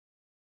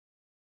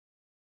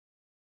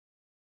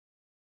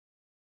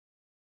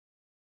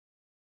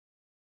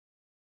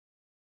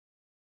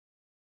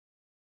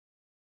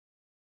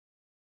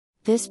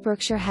This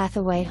Berkshire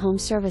Hathaway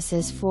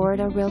HomeServices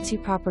Florida Realty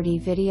property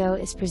video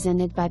is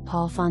presented by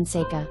Paul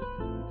Fonseca.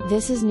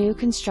 This is new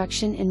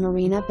construction in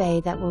Marina Bay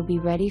that will be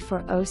ready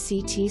for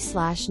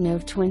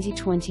OCT/NOV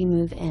 2020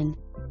 move-in.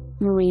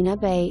 Marina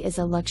Bay is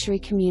a luxury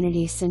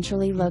community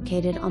centrally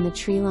located on the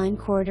Treeline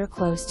corridor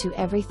close to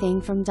everything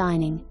from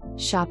dining,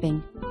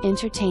 shopping,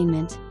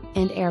 entertainment,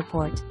 and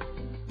airport.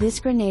 This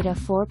GRENADA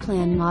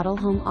floor-plan model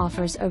home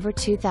offers over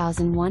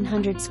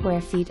 2,100 square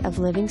feet of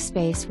living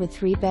space with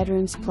 3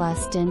 bedrooms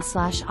plus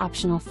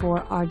den/optional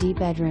 4RD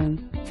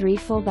bedroom, 3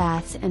 full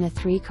baths and a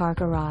 3-car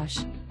garage.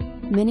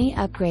 Many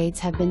upgrades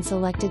have been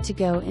selected to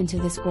go into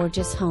this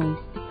gorgeous home.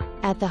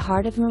 At the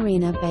heart of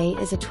Marina Bay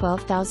is a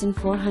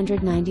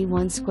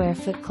 12,491 square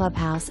foot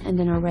clubhouse and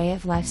an array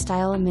of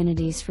lifestyle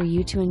amenities for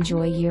you to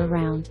enjoy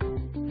year-round.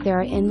 There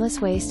are endless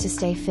ways to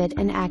stay fit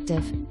and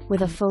active,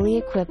 with a fully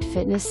equipped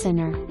fitness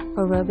center,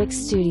 aerobics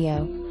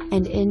studio,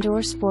 and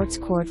indoor sports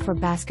court for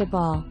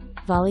basketball,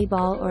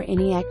 volleyball or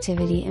any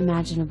activity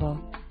imaginable.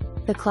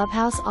 The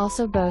clubhouse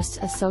also boasts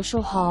a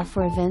social hall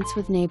for events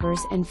with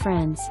neighbors and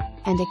friends,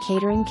 and a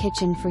catering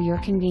kitchen for your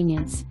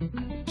convenience.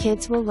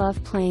 Kids will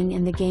love playing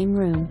in the game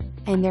room,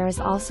 and there is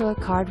also a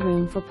card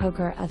room for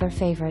poker and other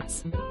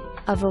favorites.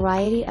 A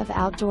variety of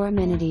outdoor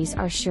amenities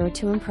are sure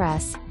to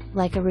impress,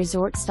 like a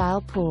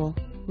resort-style pool,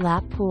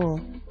 lap pool,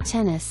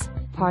 tennis,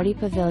 party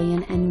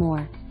pavilion and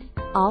more.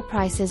 All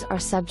prices are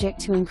subject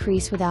to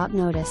increase without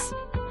notice.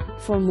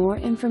 For more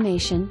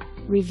information,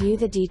 review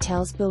the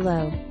details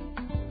below.